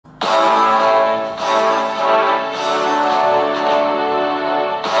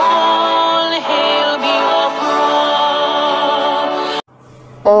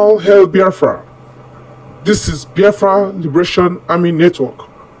hail Biafra. This is Biafra Liberation Army Network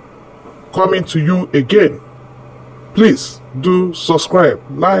coming to you again. Please do subscribe,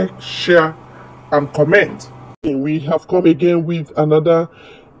 like, share, and comment. We have come again with another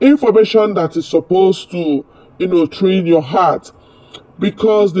information that is supposed to, train your heart,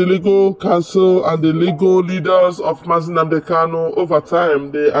 because the legal council and the legal leaders of Nnamdi Kanu over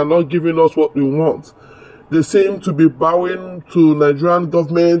time, they are not giving us what we want. They seem to be bowing to Nigerian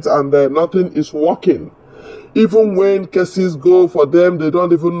government, and nothing is working. Even when cases go for them, they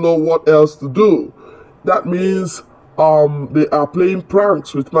don't even know what else to do. That means they are playing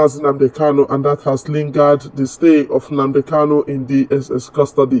pranks with Nnamdi Kanu, and that has lingered the stay of Nnamdi Kanu in DSS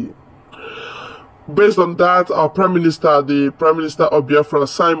custody. Based on that, our the Prime Minister of Biafra,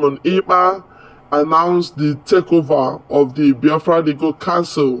 Simon Ekpa, announced the takeover of the Biafra Legal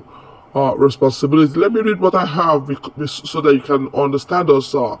Council responsibility. Let me read what I have so that you can understand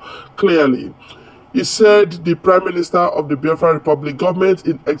us clearly. He said the Prime Minister of the Biafra Republic government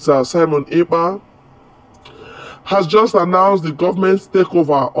in exile, Simon Ekpa, has just announced the government's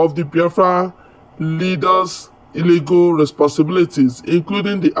takeover of the Biafra leaders' illegal responsibilities,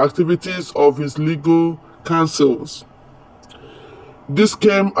 including the activities of his legal councils. This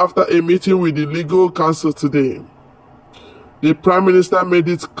came after a meeting with the legal council today. The Prime Minister made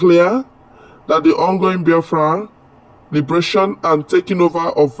it clear that the ongoing Biafra liberation and taking over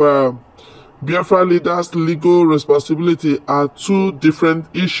of Biafra leaders' legal responsibility are two different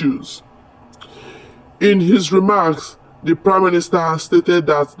issues. In his remarks, the Prime Minister stated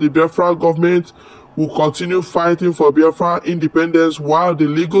that the Biafra government will continue fighting for Biafra independence, while the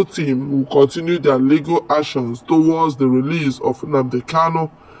legal team will continue their legal actions towards the release of Nnamdi Kanu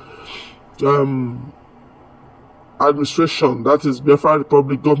administration, that is Biafra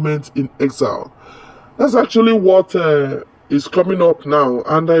Republic government in exile. That's actually what is coming up now,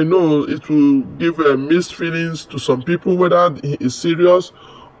 and I know it will give mixed feelings to some people whether he is serious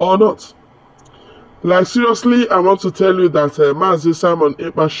or not. Like, seriously, I want to tell you that Mazi Simon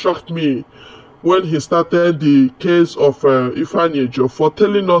Ekpa shocked me when he started the case of Ifeanyi Ejiofor,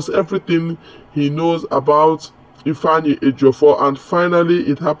 telling us everything he knows about Ifeanyi Ejiofor, and finally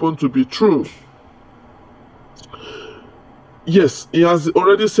it happened to be true. Yes, he has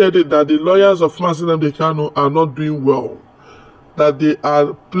already said it, that the lawyers of Nnamdi Kanu are not doing well, that they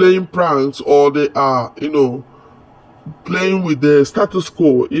are playing pranks, or they are, playing with the status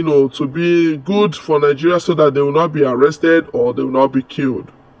quo, to be good for Nigeria so that they will not be arrested or they will not be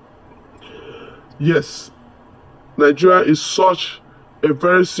killed. Yes, Nigeria is such a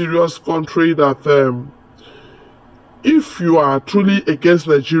very serious country that if you are truly against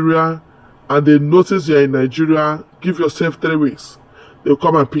Nigeria and they notice you're in Nigeria, give yourself 3 weeks. They'll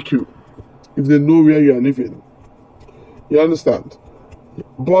come and pick you if they know where you are living. You understand?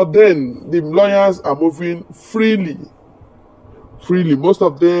 But then the lawyers are moving freely. Most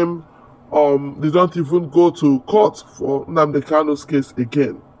of them, they don't even go to court for Nnamdi Kanu's case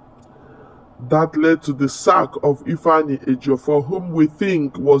again. That led to the sack of Ifeanyi Ejiofor, whom we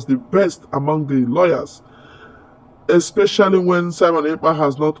think was the best among the lawyers, especially when Simon Ekpa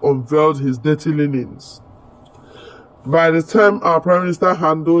has not unveiled his dirty linens. By the time our Prime Minister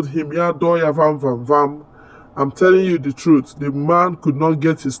handled him, I'm telling you the truth, the man could not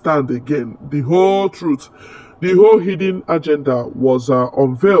get his stand again. The whole truth, the whole hidden agenda was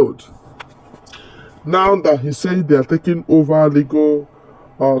unveiled. Now that he said they are taking over legal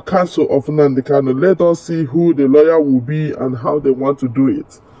council of Nnamdi Kanu, let us see who the lawyer will be and how they want to do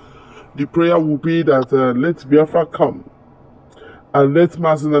it. The prayer will be that let Biafra come and let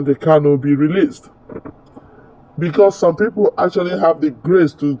Nnamdi Kanu be released. Because some people actually have the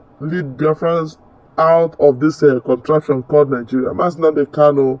grace to lead Biafrans out of this contraption called Nigeria. Nnamdi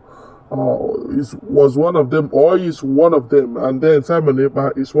Kanu was one of them, or is one of them, and then Simon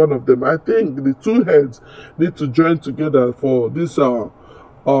Ekpa is one of them. I think the two heads need to join together for this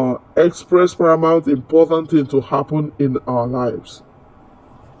express paramount important thing to happen in our lives.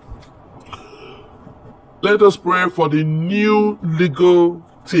 Let us pray for the new legal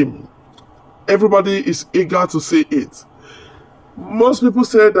team. Everybody is eager to see it. Most people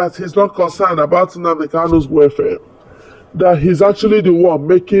say that he's not concerned about Nnamdi Kanu's welfare, that he's actually the one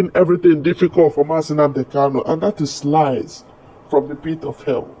making everything difficult for Nnamdi Kanu, and that is lies from the pit of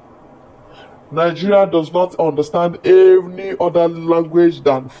hell. Nigeria does not understand any other language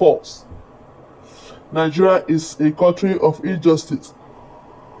than false. Nigeria is a country of injustice.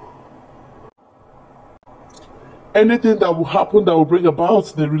 Anything that will happen that will bring about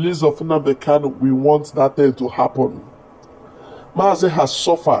the release of Nnamdi Kanu, we want that thing to happen. Mazi has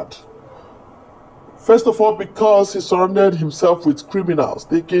suffered First of all, because he surrounded himself with criminals,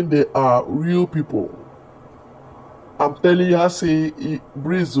 thinking they are real people. I'm telling you, I say,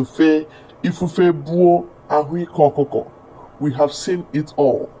 breeze ufe, ifufe buo, ahui kokoko. We have seen it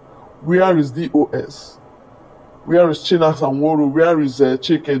all. Where is DOS? Where is Chinas Anworo? Where is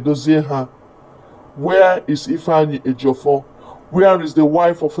Chike Dozieha? Where is Ifeanyi Ejiofor? Where is the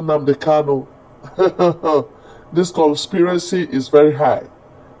wife of Nnamdi Kanu? This conspiracy is very high.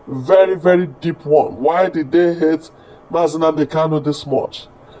 Very, very deep one. Why did they hate Nnamdi Kanu this much?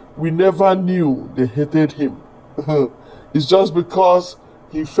 We never knew they hated him. It's just because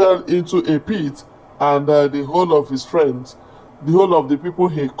he fell into a pit and the whole of his friends, the whole of the people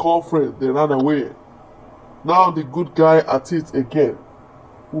he called friends, they ran away. Now the good guy at it again.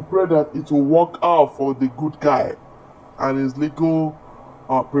 We pray that it will work out for the good guy and his legal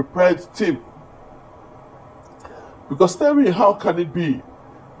prepared team. Because tell me, how can it be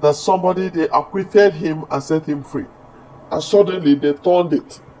that somebody, they acquitted him and set him free, and suddenly they turned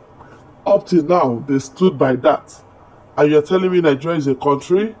it? Up till now, they stood by that. And you're telling me Nigeria is a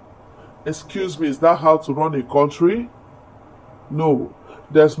country? Excuse me, is that how to run a country? No.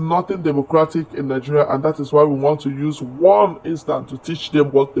 There's nothing democratic in Nigeria, and that is why we want to use one instance to teach them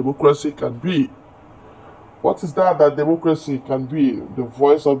what democracy can be. What is that democracy can be? The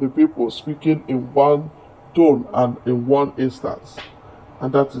voice of the people speaking in one tone and in one instance.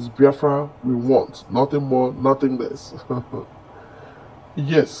 And that is Biafra we want. Nothing more, nothing less.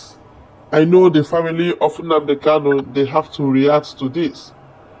 Yes, I know the family of Nnamdi Kanu, they have to react to this.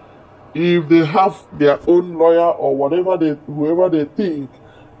 If they have their own lawyer or whoever they think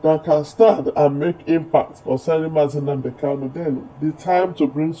that can stand and make impact concerning Nnamdi Kanu, then the time to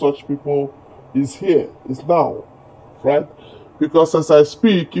bring such people is here, is now, right? Because as I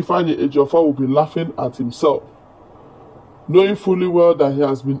speak, Ifeanyi Ejiofor will be laughing at himself, knowing fully well that he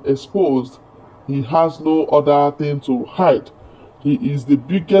has been exposed. He has no other thing to hide. He is the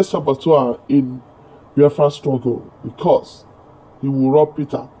biggest saboteur in Biafra struggle, because he will rob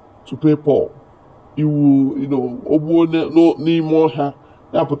Peter to pay Paul. He will,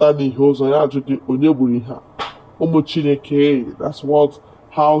 that's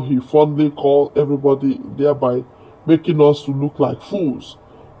how he fondly called everybody, thereby making us to look like fools.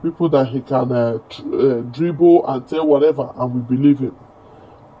 People that he can dribble and tell whatever, and we believe him.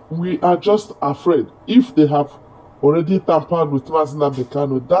 We are just afraid. If they have already tampered with Nnamdi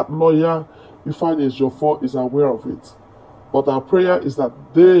Kanu, that lawyer, Ifeanyi Ejiofor, is aware of it. But our prayer is that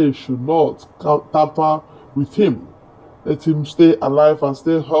they should not tamper with him. Let him stay alive and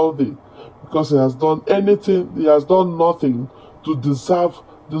stay healthy, because he has done nothing to deserve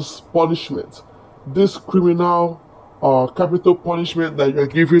this punishment, this criminal capital punishment that you are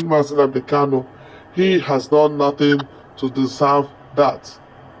giving Nnamdi Kanu. He has done nothing to deserve that.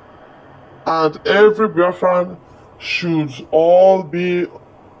 And every Biafran should all be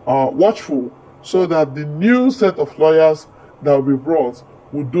watchful, so that the new set of lawyers that will be brought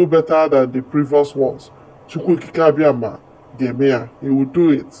will do better than the previous ones. Chukwu Kikabiama, Gemea, he will do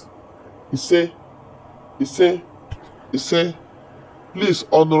it. He say, please,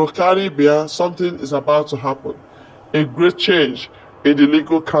 Honorokari Bia, something is about to happen. A great change in the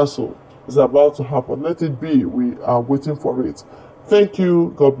legal council is about to happen. Let it be. We are waiting for it. Thank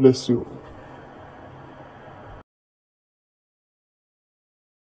you. God bless you.